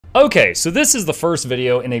Okay, so this is the first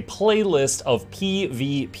video in a playlist of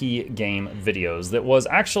PvP game videos that was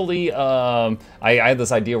actually, I had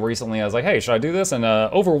this idea recently. I was like, hey, should I do this? And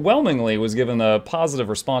overwhelmingly was given a positive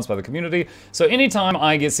response by the community. So anytime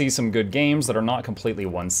I see some good games that are not completely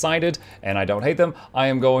one-sided, and I don't hate them, I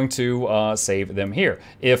am going to save them here.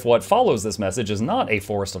 If what follows this message is not a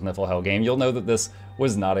Forest of Niflhel game, you'll know that this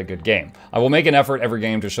was not a good game. I will make an effort every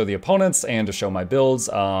game to show the opponents and to show my builds.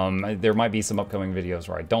 There might be some upcoming videos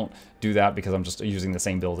where I don't do that because I'm just using the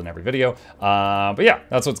same build in every video. But yeah,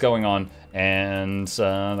 that's what's going on, and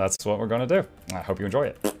that's what we're gonna do. I hope you enjoy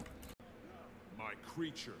it.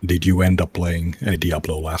 Did you end up playing a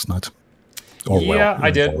Diablo last night? Or yeah, I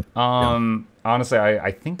did. Honestly,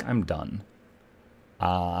 I think I'm done.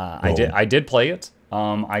 I did play it.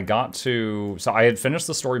 I got to, so I had finished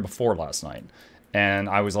the story before last night, and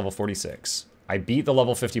I was level 46. I beat the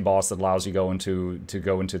level 50 boss that allows you to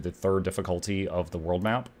go into the third difficulty of the world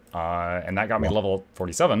map, and that got me to level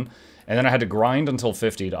 47. And then I had to grind until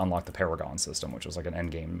 50 to unlock the Paragon system, which was like an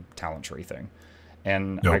endgame talent tree thing.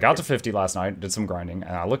 And I got to 50 last night, did some grinding,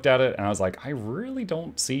 and I looked at it, and I was like, I really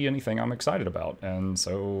don't see anything I'm excited about. And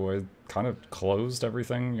so I kind of closed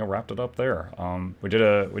everything, wrapped it up there. We did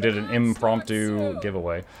an impromptu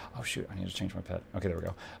giveaway. Oh shoot, I need to change my pet. Okay, there we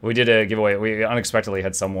go. We did a giveaway. We unexpectedly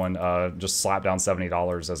had someone just slap down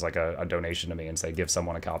 $70 as like a donation to me and say, give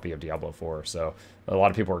someone a copy of Diablo 4. So a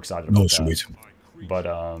lot of people were excited about that. Sweet. But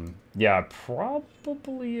yeah, I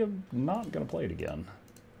probably am not gonna play it again.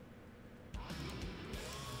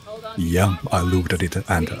 Yeah, I looked at it,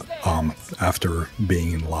 and after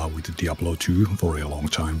being in love with Diablo 2 for a long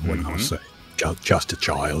time, when I was just a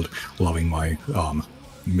child, loving my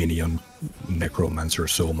minion necromancer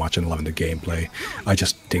so much and loving the gameplay, I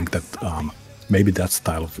just think that maybe that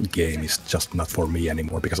style of game is just not for me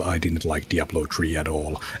anymore, because I didn't like Diablo 3 at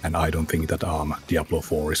all, and I don't think that Diablo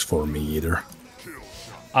 4 is for me either.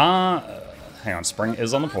 Hang on, Spring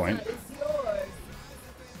is on the point.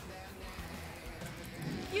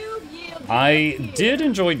 I did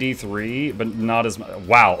enjoy D3, but not as much.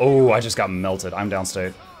 Wow. Oh, I just got melted. I'm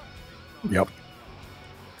downstate. Yep.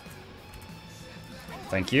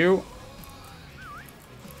 Thank you.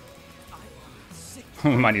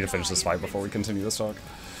 We might need to finish this fight before we continue this talk.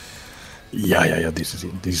 Yeah. This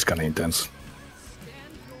is kind of intense.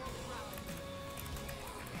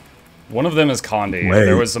 One of them is Condi.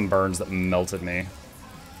 There was some burns that melted me.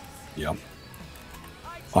 Yeah.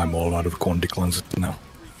 I'm all out of Condi cleanse now.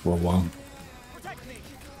 For a while.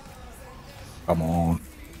 Come on.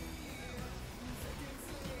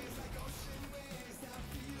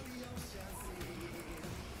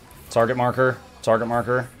 Target marker. Target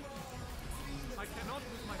marker.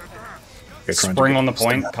 Okay, Spring on the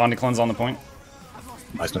point. Condi cleanse on the point.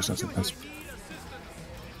 Nice. Pulling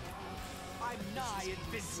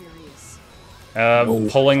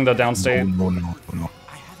the downstate. No.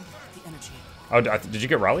 Oh, did you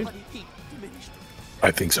get rallied? I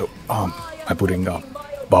think so. I'm putting a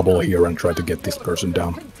bubble here and try to get this person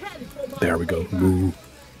down. There we go. Woo.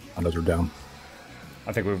 Another down.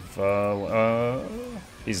 I think we've,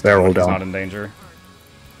 he's all down. He's not in danger.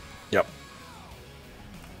 Yep.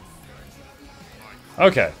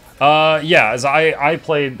 Okay. Yeah, as I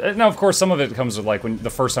played, now of course some of it comes with like when the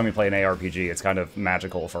first time you play an ARPG, it's kind of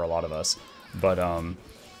magical for a lot of us. But,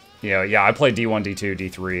 yeah, I played D1, D2,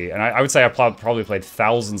 D3, and I would say I probably played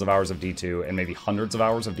thousands of hours of D2 and maybe hundreds of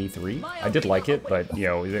hours of D3. I did like it, but,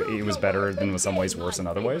 it was better than in some ways, worse in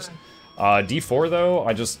other ways. D4, though,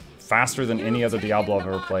 I just, faster than any other Diablo I've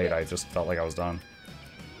ever played, I just felt like I was done.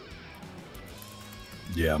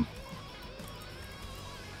 Yeah.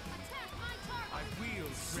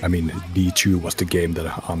 I mean, D2 was the game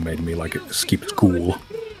that made me, like, skip school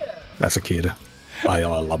as a kid. I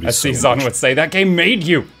love it as so much. As Cezanne would say, that game made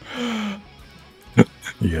you!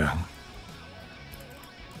 Yeah.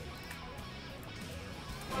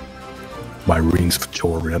 My rings of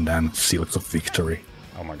Jordan and seals of victory.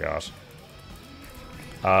 Oh my gosh.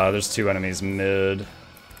 There's two enemies mid.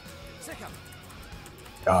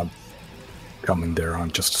 Coming there,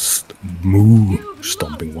 I'm just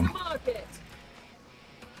stomping one.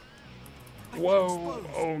 Whoa!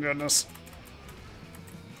 Oh goodness.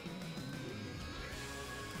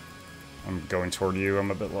 I'm going toward you,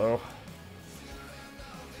 I'm a bit low.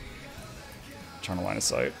 Trying to line of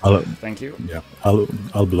sight. Thank you. Yeah,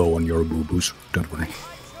 I'll blow on your boo-boos, don't worry.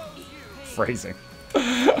 Phrasing.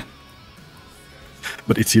 But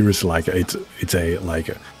it's seriously like, it's a, like,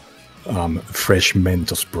 fresh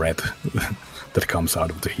Mentos bread that comes out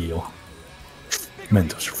of the heel.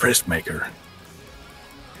 Mentos, fresh maker.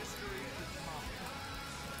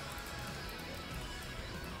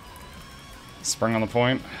 Spring on the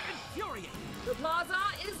point. The plaza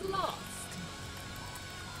is lost.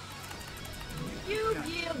 You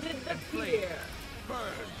yielded the fear.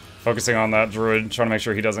 Focusing on that druid, trying to make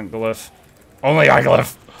sure he doesn't glyph. Only I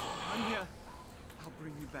glyph. I'm here. I'll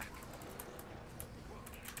bring you back.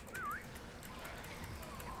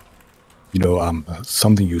 You know,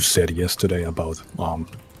 something you said yesterday about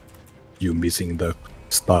you missing the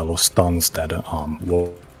style of stuns that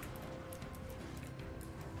well,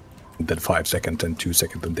 that 5 seconds and 2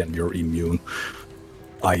 seconds and then you're immune.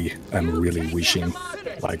 I am really wishing,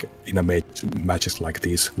 like in a matches like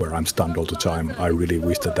this where I'm stunned all the time, I really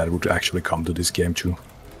wish that that would actually come to this game too.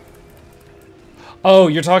 Oh,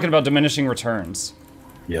 you're talking about diminishing returns.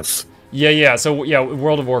 Yes. Yeah. So yeah,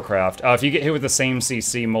 World of Warcraft. If you get hit with the same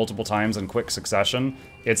CC multiple times in quick succession,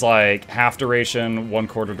 it's like half duration,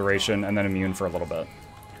 1/4 duration, and then immune for a little bit.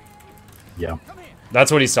 Yeah.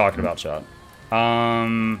 That's what he's talking about, chat.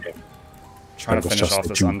 Trying to finish off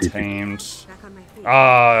this Untamed.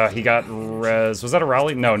 He got res. Was that a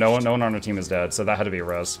rally? No, no one on our team is dead, so that had to be a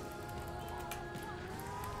res.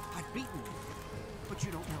 I've beaten you, but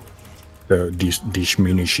you don't know it yet.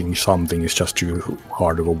 Diminishing something is just too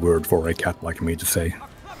hard of a word for a cat like me to say. A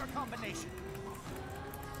clever combination.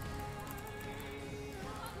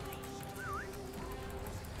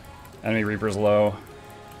 Enemy Reaper's low.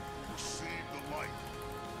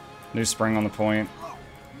 New Spring on the point.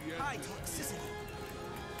 High toxicity.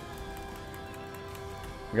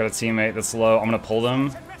 We got a teammate that's low. I'm gonna pull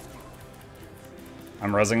them.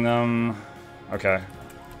 I'm rezzing them. Okay.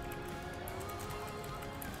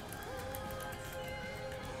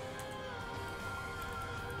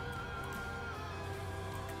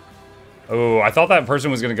 Oh, I thought that person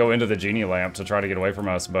was gonna go into the genie lamp to try to get away from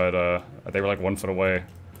us, but they were like 1 foot away. I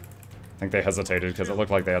think they hesitated because it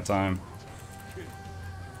looked like they had time.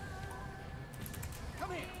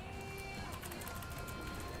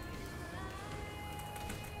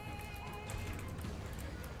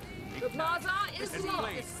 The plaza is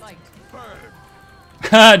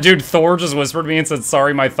lost. Dude, Thor just whispered me and said,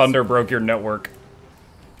 "Sorry, my thunder broke your network."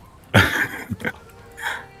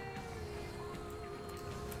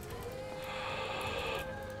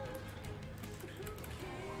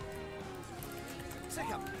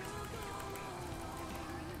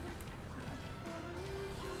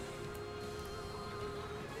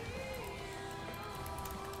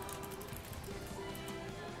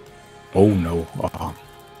 Oh no,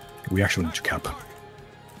 we actually need to cap.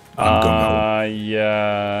 I'm going home.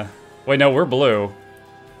 Yeah. Wait, no, we're blue.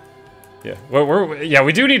 Yeah, yeah,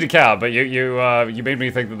 we do need to cap, but you made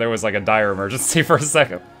me think that there was like a dire emergency for a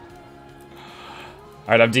second. All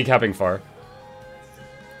right, I'm decapping far.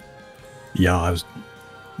 Yeah,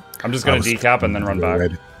 I'm just gonna decap and then run back.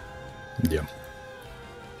 Ready. Yeah.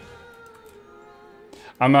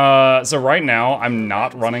 So right now I'm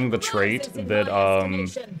not running the trait that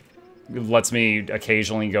lets me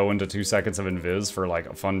occasionally go into 2 seconds of invis for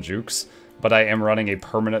like fun jukes, but I am running a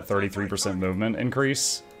permanent 33% movement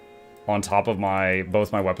increase on top of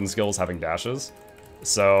both my weapon skills having dashes.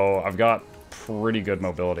 So I've got pretty good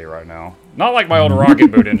mobility right now. Not like my old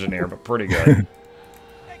rocket boot engineer, but pretty good.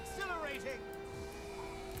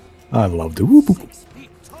 I love the whoop.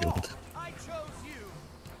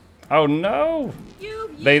 Oh no!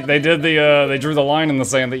 They did they drew the line in the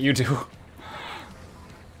sand that you do.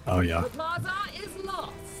 Oh yeah.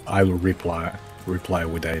 I will reply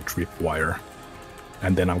with a tripwire,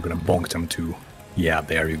 and then I'm gonna bonk them too. Yeah,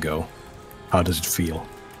 there you go. How does it feel?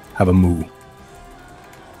 Have a moo.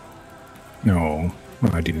 No,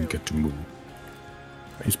 I didn't get to moo.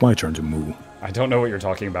 It's my turn to moo. I don't know what you're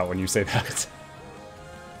talking about when you say that.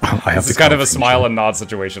 This is kind of a smile and nod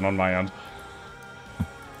situation on my end.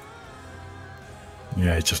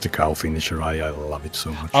 Yeah, it's just a cow finisher. I love it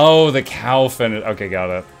so much. Oh, the cow finish. Okay, got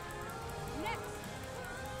it.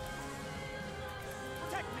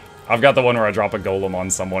 I've got the one where I drop a golem on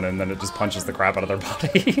someone and then it just punches the crap out of their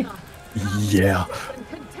body. Yeah.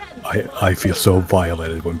 I feel so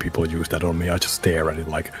violated when people use that on me. I just stare at it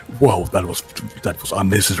like, whoa, that was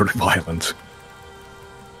unnecessary violence.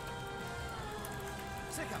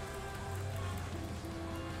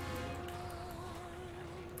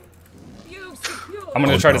 I'm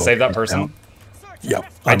gonna try to save that person. Yep.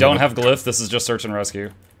 I don't have glyph. This is just search and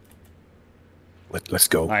rescue. Let's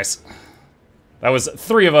go. Nice. That was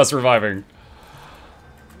 3 of us reviving.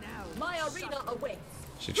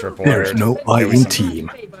 She tripwired. There's no I in team.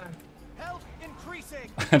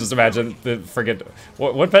 Just imagine the friggin'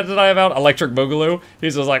 what pet did I have out? Electric Boogaloo.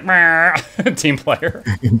 He's just like team player.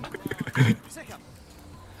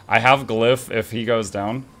 I have glyph if he goes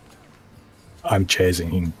down. I'm chasing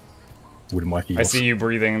him. with my heels. I see you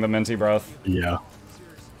breathing the minty breath. Yeah.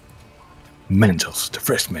 Mentos, the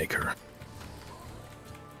fresh maker.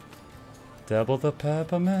 Dabble the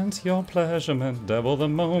peppermint, your pleasurement. Dabble the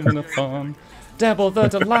moment of fun. Dabble the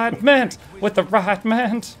delightment with the right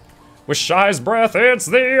mint. With Shy's breath, it's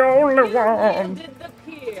the only one. Yielded the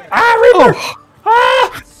pier. Ah, Reaper!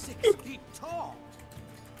 Ah! 6 feet tall.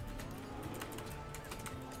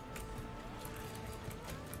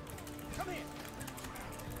 Come here.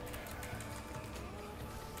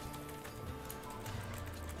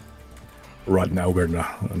 Right now we're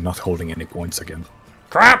not holding any points again.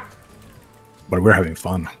 Crap! But we're having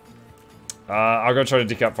fun. I'll go try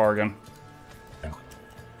to decap far again. Yeah.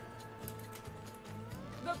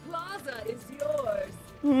 The plaza is yours.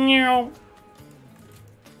 Meow.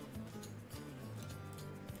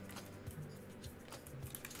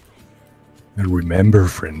 And remember,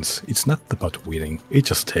 friends, it's not about winning.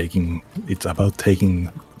 It's about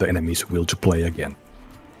taking the enemy's will to play again.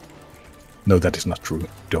 No, that is not true.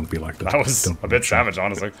 Don't be like that. That was Don't a be bit savage,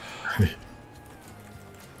 honestly.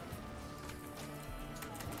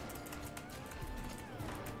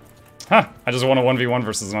 Huh, I just won a 1v1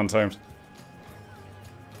 versus an untamed.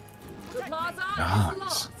 The plaza Nice. is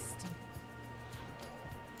lost.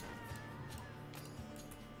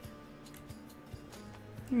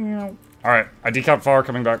 Alright, I decap far,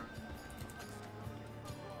 coming back.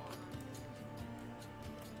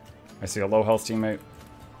 I see a low health teammate.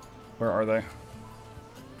 Where are they?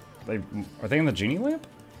 Are they in the genie lamp?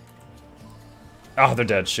 Oh, they're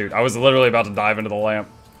dead. Shoot. I was literally about to dive into the lamp.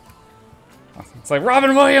 It's like,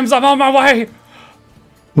 Robin Williams, I'm on my way!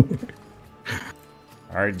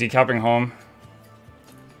 Alright, decapping home.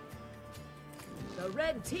 The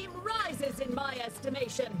red team rises in my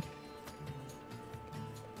estimation.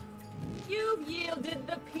 You've yielded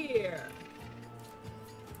the pier.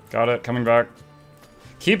 Got it, coming back.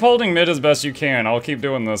 Keep holding mid as best you can. I'll keep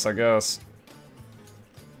doing this, I guess.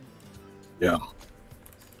 Yeah.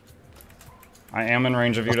 I am in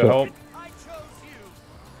range of you to help. I chose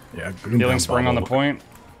you. Yeah. Healing spring on the point.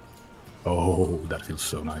 Oh, that feels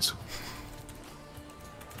so nice.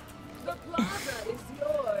 The plaza is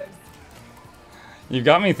yours. You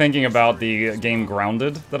got me thinking about the game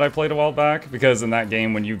Grounded that I played a while back, because in that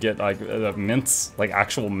game when you get like mints, like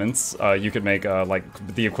actual mints, you could make like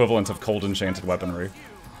the equivalent of cold enchanted weaponry.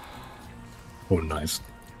 Oh, nice.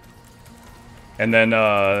 And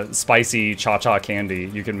then spicy cha-cha candy,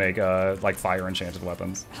 you can make like fire enchanted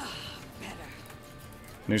weapons.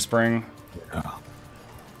 New spring. Yeah.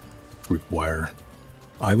 Require.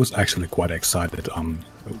 I was actually quite excited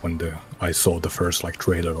when I saw the first like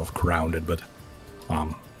trailer of Grounded, but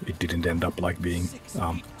it didn't end up like being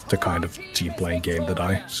the kind of team playing game that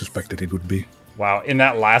I suspected it would be. Wow, in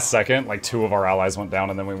that last second, like 2 of our allies went down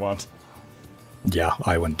and then we won. Yeah,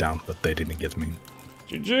 I went down, but they didn't get me.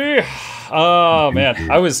 GG! Oh man,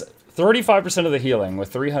 I was 35% of the healing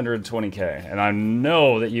with 320k, and I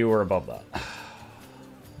know that you were above that.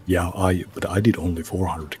 Yeah, but I did only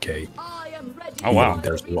 400k. I am ready. Oh, wow.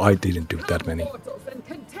 I didn't do that many. Portals and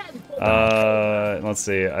contend for Let's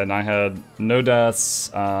see, and I had no deaths,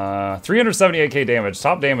 378k damage,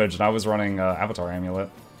 top damage, and I was running Avatar Amulet.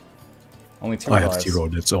 Only 2 I have allies. 0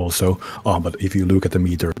 deaths also, but if you look at the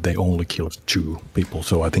meter, they only killed 2 people,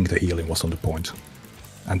 so I think the healing was on the point.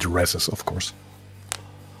 And the reses, of course.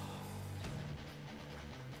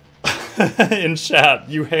 In chat,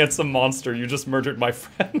 you handsome monster, you just murdered my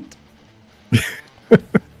friend.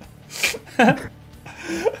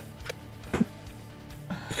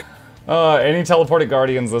 Any teleported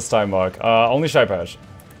guardians this time, Muck? Only Shy Patch.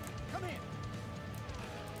 Come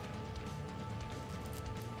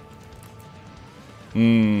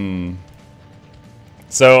here.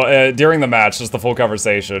 So, during the match, just the full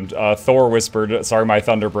conversation, Thor whispered, sorry my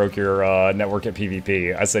thunder broke your network at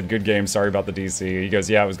PvP. I said, good game, sorry about the DC. He goes,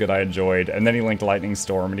 yeah, it was good, I enjoyed. And then he linked Lightning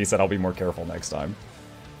Storm, and he said, I'll be more careful next time.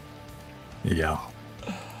 Yeah.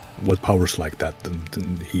 With powers like that, then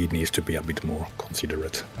he needs to be a bit more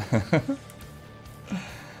considerate.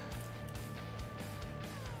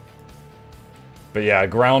 But yeah,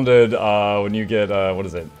 Grounded, when you get, what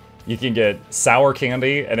is it? You can get sour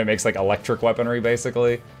candy, and it makes, like, electric weaponry,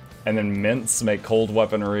 basically. And then mints make cold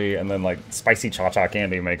weaponry, and then, like, spicy cha-cha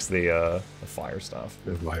candy makes the fire stuff.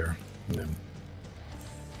 The fire. Yeah.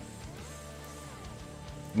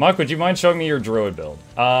 Muck, would you mind showing me your druid build?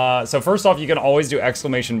 So first off, you can always do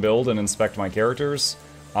exclamation build and inspect my characters.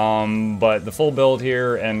 But the full build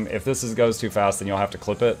here, and if this goes too fast, then you'll have to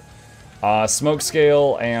clip it. Smoke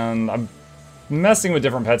scale, and I'm messing with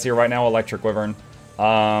different pets here right now. Electric Wyvern.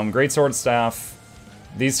 Great Sword Staff.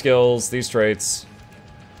 These skills, these traits.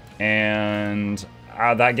 And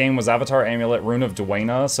that game was Avatar, Amulet, Rune of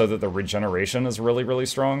Duena, so that the regeneration is really, really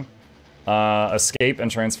strong. Escape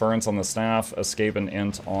and Transference on the Staff, Escape and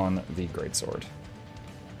Int on the Greatsword.